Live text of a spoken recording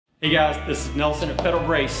Hey guys, this is Nelson at Federal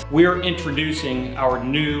Brace. We're introducing our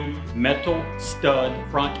new metal stud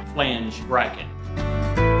front flange bracket.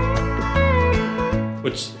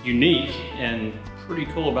 What's unique and pretty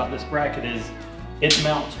cool about this bracket is it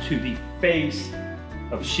mounts to the face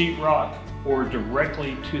of sheetrock or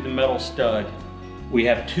directly to the metal stud. We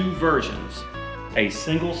have two versions, a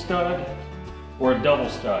single stud or a double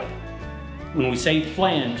stud. When we say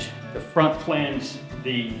flange, the front flange,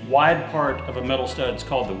 the wide part of a metal stud is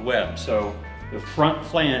called the web. So the front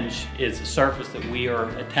flange is the surface that we are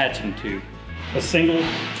attaching to. A single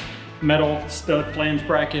metal stud flange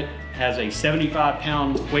bracket has a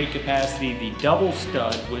 75-pound weight capacity. The double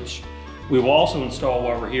stud, which we will also install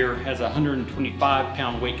while we're here, has a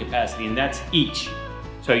 125-pound weight capacity, and that's each.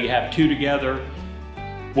 So you have two together,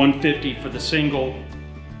 150 for the single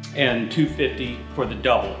and 250 for the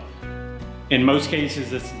double. In most cases,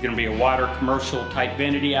 this is going to be a wider commercial type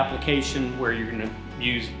vanity application where you're going to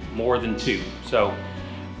use more than two. So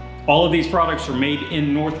all of these products are made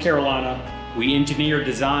in North Carolina. We engineer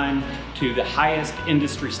design to the highest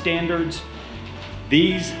industry standards.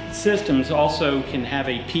 These systems also can have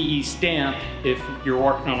a PE stamp if you're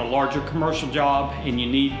working on a larger commercial job and you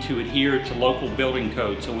need to adhere to local building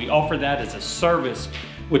code. So we offer that as a service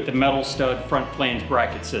with the metal stud front flange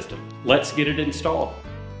bracket system. Let's get it installed.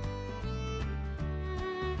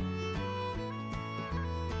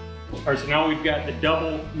 All right, so now we've got the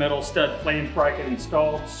double metal stud flange bracket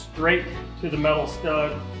installed straight to the metal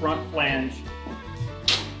stud front flange.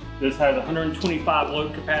 This has 125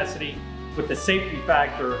 load capacity with a safety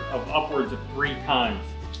factor of upwards of 3 times,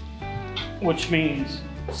 which means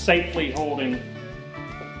safely holding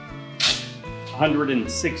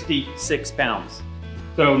 166 pounds.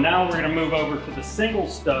 So now we're going to move over to the single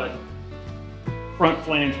stud front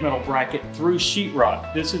flange metal bracket through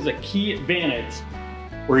sheetrock. This is a key advantage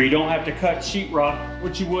where you don't have to cut sheetrock,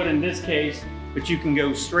 which you would in this case, but you can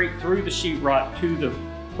go straight through the sheetrock to the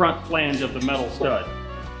front flange of the metal stud.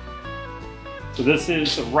 So this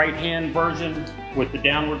is the right-hand version with the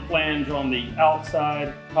downward flange on the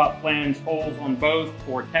outside, top flange holes on both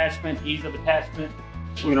for attachment, ease of attachment.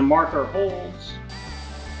 We're going to mark our holes.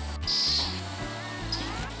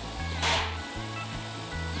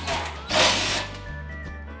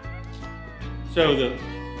 So the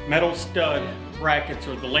metal stud brackets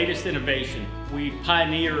are the latest innovation. We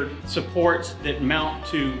pioneered supports that mount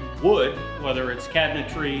to wood, whether it's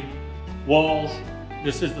cabinetry, walls.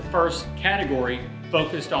 This is the first category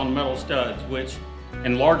focused on metal studs, which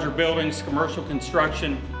in larger buildings, commercial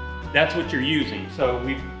construction, that's what you're using. So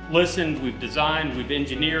we've listened, we've designed, we've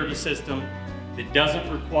engineered a system that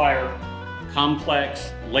doesn't require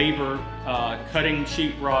complex labor, cutting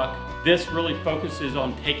sheetrock. This really focuses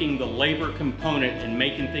on taking the labor component and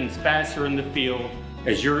making things faster in the field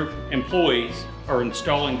as your employees are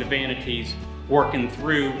installing the vanities, working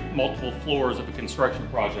through multiple floors of a construction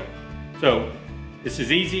project. So this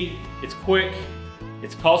is easy, it's quick,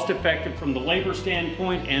 it's cost effective from the labor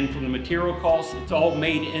standpoint and from the material costs. It's all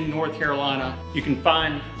made in North Carolina. You can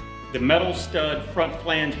find the metal stud front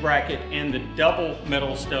flange bracket and the double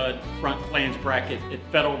metal stud front flange bracket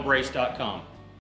at federalbrace.com.